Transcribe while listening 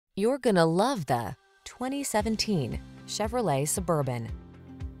You're gonna love the 2017 Chevrolet Suburban.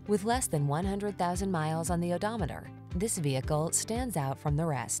 With less than 100,000 miles on the odometer, this vehicle stands out from the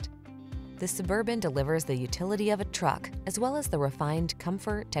rest. The Suburban delivers the utility of a truck, as well as the refined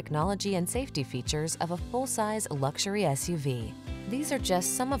comfort, technology, and safety features of a full-size luxury SUV. These are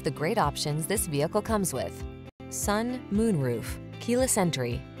just some of the great options this vehicle comes with: sun, moonroof, keyless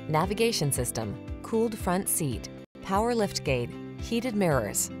entry, navigation system, cooled front seat, power liftgate, heated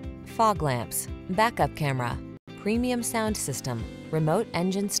mirrors, fog lamps, backup camera, premium sound system, remote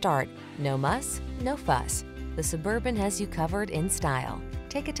engine start. No muss, no fuss. The Suburban has you covered in style.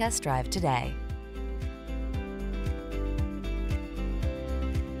 Take a test drive today.